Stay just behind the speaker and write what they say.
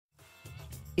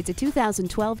It's a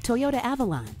 2012 Toyota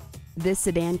Avalon. This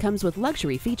sedan comes with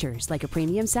luxury features like a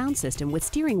premium sound system with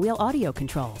steering wheel audio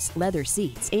controls, leather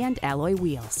seats, and alloy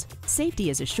wheels. Safety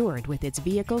is assured with its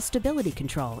vehicle stability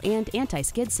control and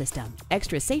anti-skid system.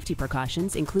 Extra safety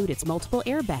precautions include its multiple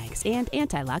airbags and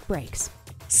anti-lock brakes.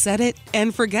 Set it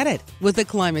and forget it with the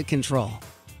climate control.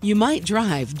 You might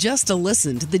drive just to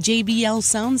listen to the JBL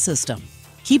sound system.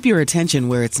 Keep your attention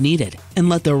where it's needed and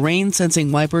let the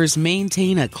rain-sensing wipers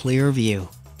maintain a clear view.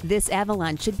 This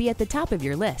Avalon should be at the top of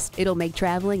your list. It'll make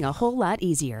traveling a whole lot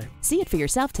easier. See it for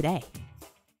yourself today.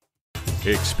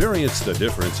 Experience the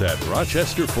difference at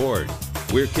Rochester Ford.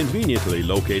 We're conveniently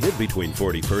located between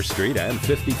 41st Street and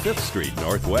 55th Street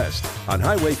Northwest on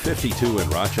Highway 52 in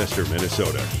Rochester,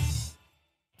 Minnesota.